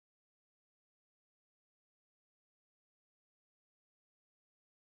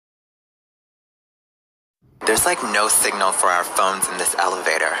There's like no signal for our phones in this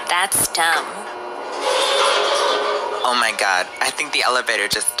elevator. That's dumb. Oh my god, I think the elevator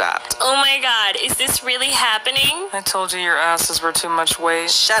just stopped. Oh my god, is this really happening? I told you your asses were too much weight.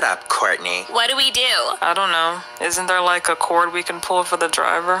 Shut up, Courtney. What do we do? I don't know. Isn't there like a cord we can pull for the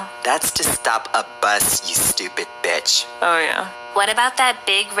driver? That's to stop a bus, you stupid bitch. Oh yeah. What about that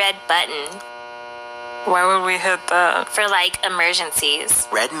big red button? Why would we hit that? For like emergencies.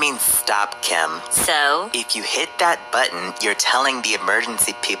 Red means stop, Kim. So? If you hit that button, you're telling the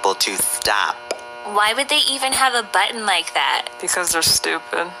emergency people to stop. Why would they even have a button like that? Because they're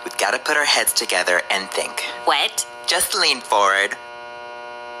stupid. We've got to put our heads together and think. What? Just lean forward.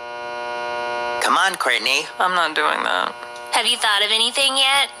 Come on, Courtney. I'm not doing that. Have you thought of anything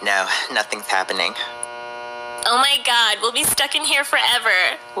yet? No, nothing's happening. Oh my god, we'll be stuck in here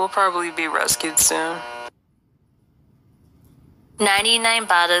forever. We'll probably be rescued soon. 99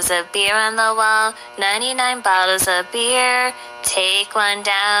 bottles of beer on the wall, 99 bottles of beer. Take one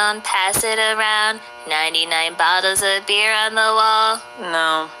down, pass it around. 99 bottles of beer on the wall.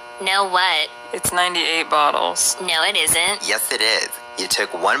 No. No what? It's 98 bottles. No, it isn't. Yes, it is. You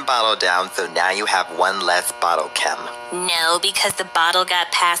took one bottle down, so now you have one less bottle, Kim. No, because the bottle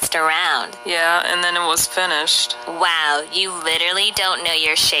got passed around. Yeah, and then it was finished. Wow, you literally don't know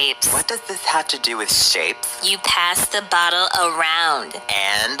your shapes. What does this have to do with shapes? You pass the bottle around.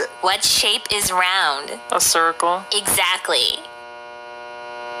 And? What shape is round? A circle. Exactly.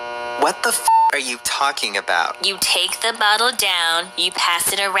 What the f are you talking about? You take the bottle down, you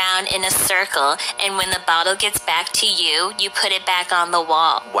pass it around in a circle, and when the bottle gets back to you, you put it back on the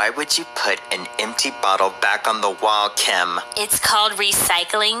wall. Why would you put an empty bottle back on the wall, Kim? It's called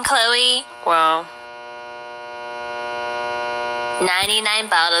recycling, Chloe. Well. 99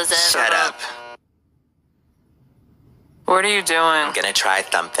 bottles of... Shut up. What are you doing? I'm gonna try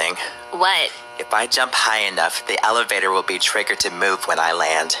something. What? If I jump high enough, the elevator will be triggered to move when I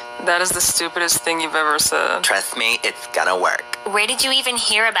land. That is the stupidest thing you've ever said. Trust me, it's gonna work. Where did you even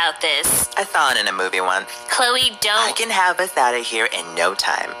hear about this? I saw it in a movie once. Chloe, I don't. can have us out of here in no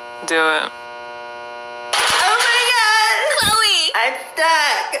time. Do it. Oh my god! Chloe! I'm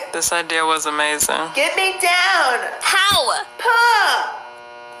stuck! This idea was amazing. Get me down! How? Pull!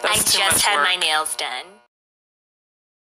 That's I too just much had work. my nails done.